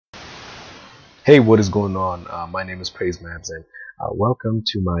Hey, what is going on? My name is Praise Mabs and welcome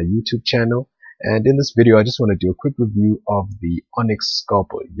to my YouTube channel. And in this video, I just want to do a quick review of the Onyx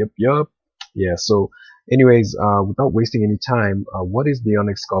Scalper. Yep. Yeah, so anyways, without wasting any time, what is the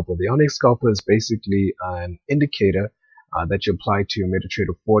Onyx Scalper? The Onyx Scalper is basically an indicator that you apply to your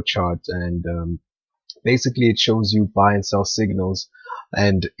MetaTrader 4 chart, and basically it shows you buy and sell signals,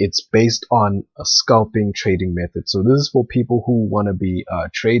 and it's based on a scalping trading method. So this is for people who want to be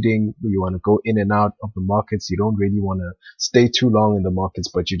trading. You want to go in and out of the markets. You don't really want to stay too long in the markets,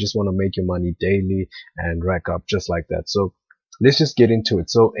 but you just want to make your money daily and rack up just like that. So let's just get into it.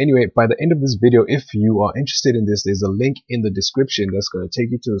 So anyway, by the end of this video, if you are interested in this, there's a link in the description that's going to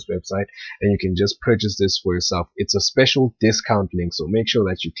take you to this website, and you can just purchase this for yourself. It's a special discount link, so make sure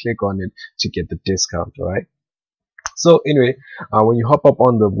that you click on it to get the discount. All right. So anyway, when you hop up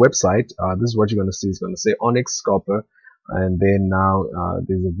on the website, this is what you're going to see. It's going to say Onyx Scalper, and then now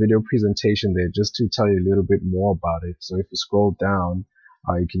there's a video presentation there just to tell you a little bit more about it. So if you scroll down,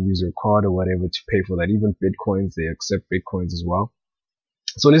 you can use your card or whatever to pay for that. Even Bitcoins, they accept Bitcoins as well.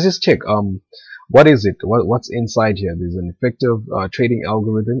 So let's just check. What is it? What's inside here? There's an effective trading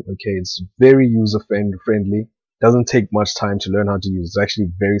algorithm. Okay, it's very user friendly. Doesn't take much time to learn how to use. It's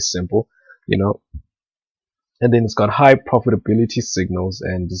actually very simple, you know. And then it's got high profitability signals,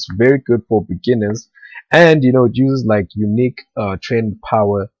 and it's very good for beginners. And you know, it uses like unique trend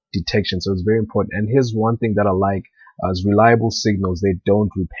power detection, so it's very important. And here's one thing that I like, is reliable signals. They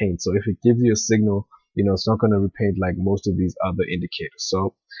don't repaint. So if it gives you a signal, you know, it's not going to repaint like most of these other indicators.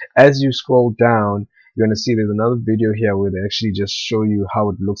 So as you scroll down, you're going to see there's another video here where they actually just show you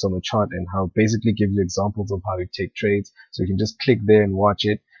how it looks on the chart, and how it basically gives you examples of how you take trades. So you can just click there and watch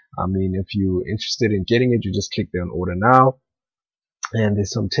it. I mean, if you're interested in getting it, you just click there on order now. And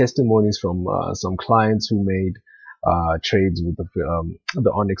there's some testimonies from some clients who made trades with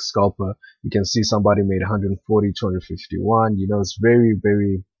the Onyx Scalper. You can see somebody made 140, 251. You know, it's very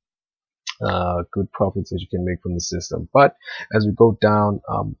good profits that you can make from the system. But as we go down,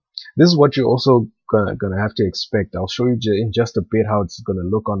 this is what you're also gonna have to expect. I'll show you in just a bit how it's gonna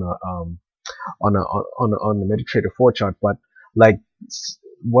look on the MetaTrader 4 chart. But like,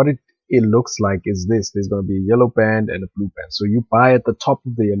 what it looks like is this. There's going to be a yellow band and a blue band. So you buy at the top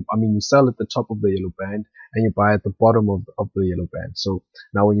of the yellow, you sell at the top of the yellow band, and you buy at the bottom of the yellow band. So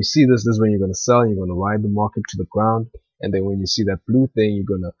now when you see this is when you're going to sell. You're going to ride the market to the ground, and then when you see that blue thing, you're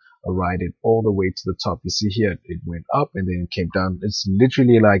going to ride it all the way to the top. You see here it went up and then it came down. It's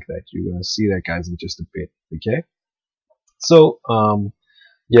literally like that. You're going to see that, guys, in just a bit. Okay, so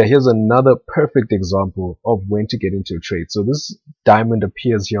yeah, here's another perfect example of when to get into a trade. So this diamond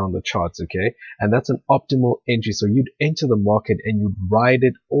appears here on the charts, okay? And that's an optimal entry. So you'd enter the market and you'd ride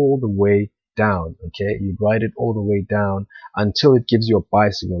it all the way down, okay? You'd ride it all the way down until it gives you a buy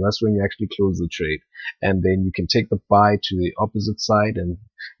signal. That's when you actually close the trade. And then you can take the buy to the opposite side, and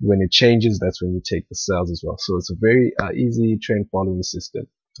when it changes, that's when you take the sells as well. So it's a very easy trend following system.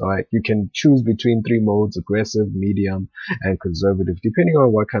 All right, you can choose between 3 modes: aggressive, medium, and conservative, depending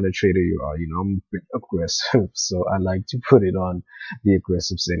on what kind of trader you are. You know, I'm a bit aggressive, so I like to put it on the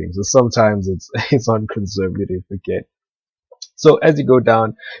aggressive settings. So sometimes it's on conservative. Okay. So as you go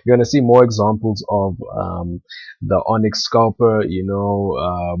down, you're going to see more examples of the Onyx Scalper. You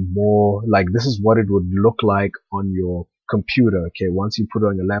know, more like this is what it would look like on your computer. Okay, once you put it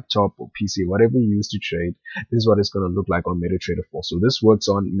on your laptop or PC, whatever you use to trade, this is what it's going to look like on MetaTrader 4. So this works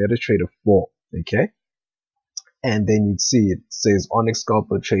on MetaTrader 4. Okay, and then you'd see it says Onyx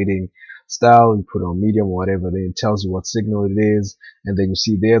Scalper trading style. You put on medium or whatever, then it tells you what signal it is, and then you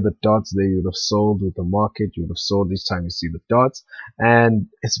see there the dots there. You would have sold with the market, you would have sold each time you see the dots, and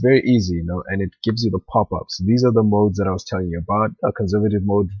it's very easy, you know, and it gives you the pop-ups. These are the modes that I was telling you about. A conservative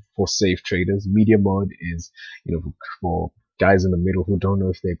mode for safe traders. Medium mode is, you know, for guys in the middle who don't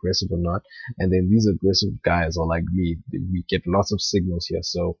know if they're aggressive or not, and then these aggressive guys are like me. We get lots of signals here,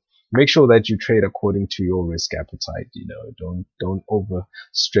 so make sure that you trade according to your risk appetite. You know, don't over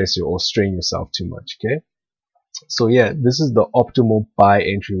stress or strain yourself too much. Okay, so yeah, this is the optimal buy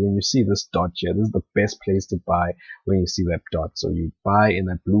entry. When you see this dot here, this is the best place to buy. When you see that dot, so you buy in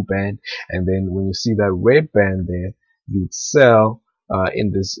that blue band, and then when you see that red band there, you'd sell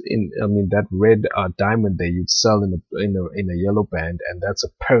that red diamond there. You'd sell in a yellow band, and that's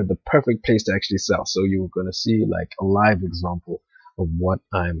the perfect place to actually sell. So you're gonna see like a live example of what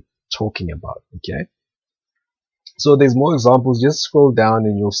I'm talking about. Okay, So there's more examples. Just scroll down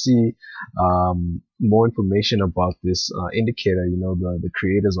and you'll see more information about this indicator. You know, the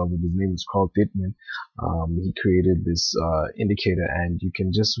creators of it, his name is Carl Dittman. He created this indicator, and you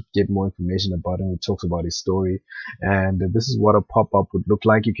can just get more information about him. It talks about his story, and this is what a pop-up would look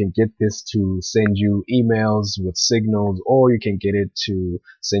like. You can get this to send you emails with signals, or you can get it to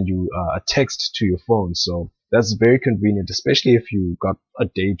send you a text to your phone. So that's very convenient, especially if you got a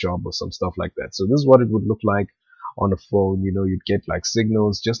day job or some stuff like that. So this is what it would look like on a phone. You know, you'd get like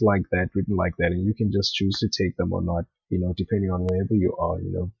signals just like that, written like that, and you can just choose to take them or not, you know, depending on wherever you are,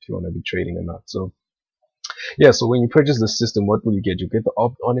 you know, if you want to be trading or not. So yeah, so when you purchase the system, what will you get? You get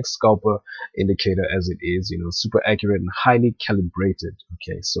the Onyx Scalper indicator as it is, you know, super accurate and highly calibrated.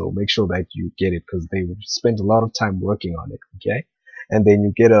 Okay, so make sure that you get it because they spent a lot of time working on it. Okay, and then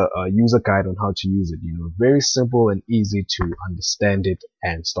you get a user guide on how to use it. You know, very simple and easy to understand it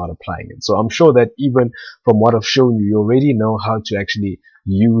and start applying it. So I'm sure that even from what I've shown you, you already know how to actually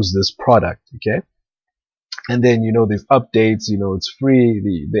use this product. Okay. And then, you know, there's updates, you know, it's free.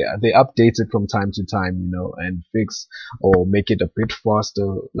 They update it from time to time, you know, and fix or make it a bit faster.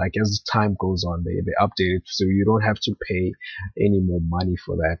 Like as time goes on, they update it so you don't have to pay any more money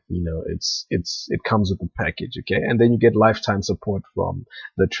for that. You know, it comes with the package. Okay. And then you get lifetime support from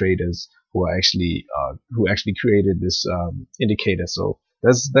the traders who actually created this, indicator. So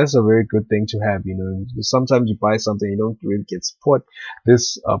that's a very good thing to have. You know, sometimes you buy something, you don't really get support.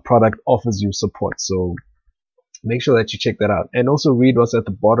 This, product offers you support. So, make sure that you check that out, and also read what's at the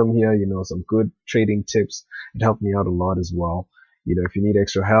bottom here. You know, some good trading tips. It helped me out a lot as well. You know, if you need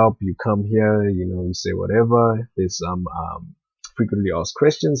extra help, you come here, you know, you say whatever. There's some frequently asked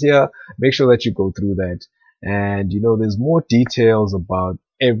questions here. Make sure that you go through that, and you know, there's more details about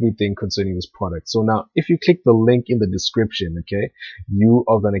everything concerning this product. So now if you click the link in the description, okay, you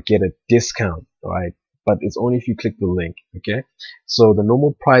are going to get a discount. All right, but it's only if you click the link. Okay, so the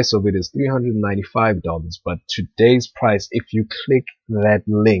normal price of it is $395, but today's price, if you click that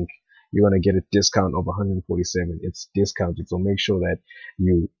link, you're going to get a discount of $147. It's discounted, so make sure that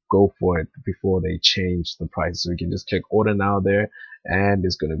you go for it before they change the price. So you can just click order now there, and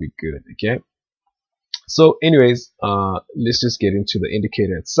it's going to be good. Okay, so anyways, let's just get into the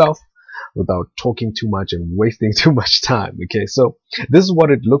indicator itself without talking too much and wasting too much time. Okay, so this is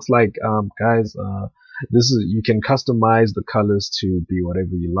what it looks like, guys. This is, you can customize the colors to be whatever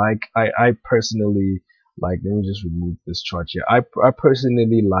you like. I personally like, let me just remove this chart here. I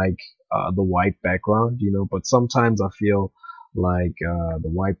personally like the white background, you know, but sometimes I feel like the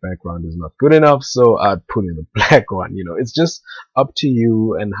white background is not good enough, so I'd put in the black one. You know, it's just up to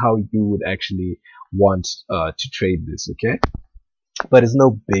you and how you would actually want to trade this. Okay, but it's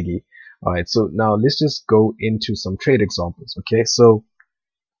no biggie. All right, so now let's just go into some trade examples. Okay, so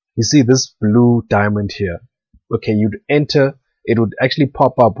you see this blue diamond here. Okay, you'd enter, it would actually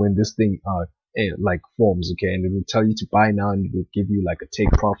pop up when this thing like forms. Okay, and it will tell you to buy now, and it will give you like a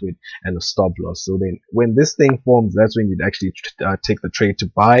take profit and a stop loss. So then when this thing forms, that's when you'd actually take the trade to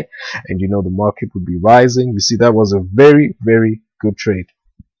buy, and you know the market would be rising. You see, that was a very, very good trade.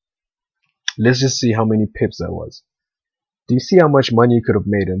 Let's just see how many pips that was. Do you see how much money you could have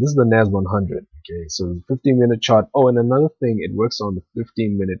made? And this is the NAS 100. Okay, so 15-minute chart. Oh, and another thing, it works on the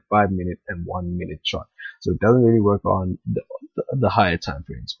 15-minute, 5-minute, and 1-minute chart. So it doesn't really work on the higher time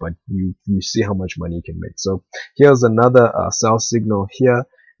frames, but you see how much money you can make. So here's another sell signal here.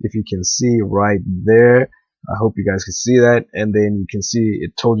 If you can see right there, I hope you guys can see that. And then you can see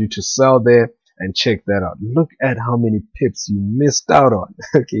it told you to sell there. And check that out. Look at how many pips you missed out on.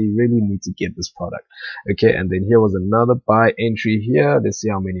 Okay, you really need to get this product. Okay, and then here was another buy entry here. Let's see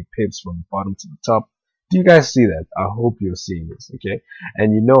how many pips from the bottom to the top. Do you guys see that? I hope you're seeing this. Okay,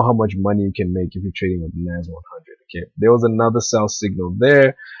 and you know how much money you can make if you're trading with the NAS 100. Okay, there was another sell signal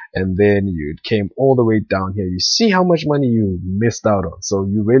there, and then you came all the way down here. You see how much money you missed out on. So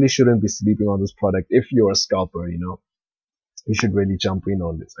you really shouldn't be sleeping on this product if you're a scalper. You know, you should really jump in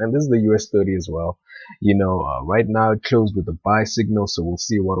on this. And this is the US 30 as well. You know, right now it closed with a buy signal, so we'll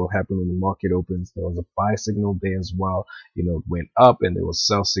see what will happen when the market opens. There was a buy signal there as well. You know, it went up, and there was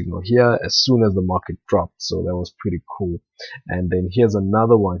sell signal here as soon as the market dropped. So that was pretty cool. And then here's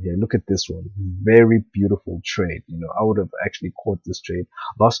another one here. Look at this one. Very beautiful trade. You know, I would have actually caught this trade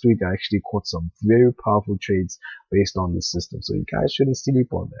last week. I actually caught some very powerful trades based on the system. So you guys shouldn't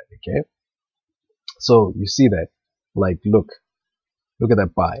sleep on that. Okay, so you see that. Like, look at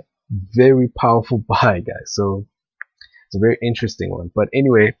that buy. Very powerful buy, guys. So it's a very interesting one. But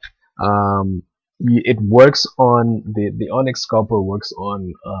anyway, it works on the Onyx Scalper works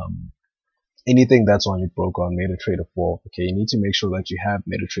on anything that's on your broker on MetaTrader 4. Okay, you need to make sure that you have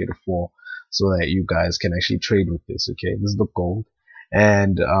MetaTrader 4 so that you guys can actually trade with this. Okay, this is the gold,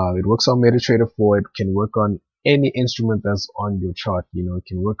 and it works on MetaTrader 4. It can work on any instrument that's on your chart. You know, it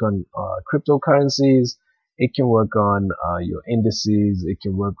can work on cryptocurrencies. It can work on your indices. It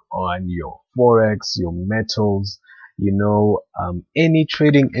can work on your Forex, your metals, you know, any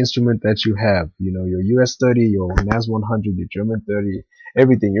trading instrument that you have, you know, your US 30, your NAS 100, your German 30,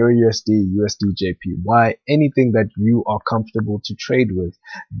 everything, your USD, USD, JPY, anything that you are comfortable to trade with,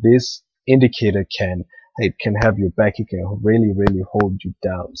 this indicator it can have your back. It can really, really hold you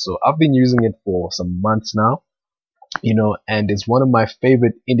down. So I've been using it for some months now, you know, and it's one of my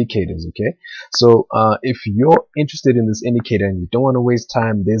favorite indicators. Okay, so if you're interested in this indicator and you don't want to waste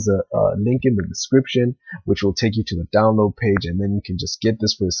time, there's a link in the description which will take you to the download page, and then you can just get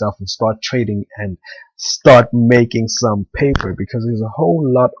this for yourself and start trading and start making some paper, because there's a whole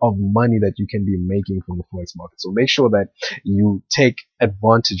lot of money that you can be making from the Forex market. So make sure that you take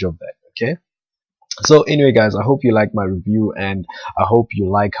advantage of that. Okay, so anyway guys, I hope you like my review, and I hope you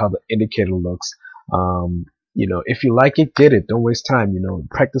like how the indicator looks. You know, if you like it, get it. Don't waste time. You know,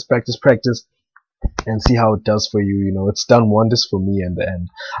 practice, practice, practice, and see how it does for you. You know, it's done wonders for me, and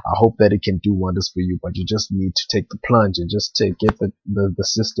I hope that it can do wonders for you. But you just need to take the plunge and just get the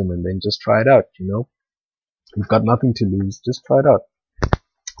system, and then just try it out. You know, you've got nothing to lose. Just try it out.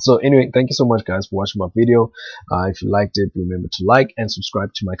 So anyway, thank you so much guys for watching my video. If you liked it, remember to like and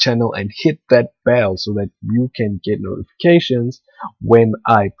subscribe to my channel and hit that bell so that you can get notifications when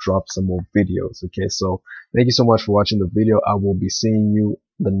I drop some more videos. Okay, so thank you so much for watching the video. I will be seeing you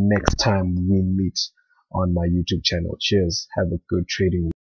the next time we meet on my YouTube channel. Cheers. Have a good trading week.